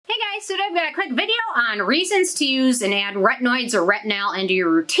guys, so today I've got a quick video on reasons to use and add retinoids or retinol into your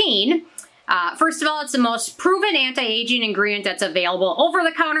routine. First of all, it's the most proven anti-aging ingredient that's available over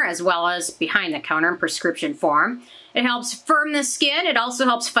the counter as well as behind the counter in prescription form. It helps firm the skin. It also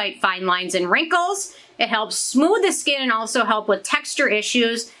helps fight fine lines and wrinkles. It helps smooth the skin and also help with texture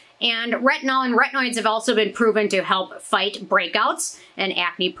issues. And retinol and retinoids have also been proven to help fight breakouts and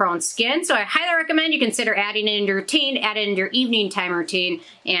acne-prone skin. So I highly recommend you consider adding it into your routine, add it into your evening time routine.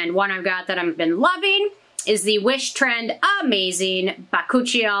 And one I've got that I've been loving is the Wishtrend Amazing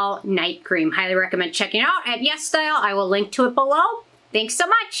Bakuchiol Night Cream. Highly recommend checking it out at YesStyle. I will link to it below. Thanks so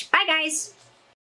much. Bye, guys.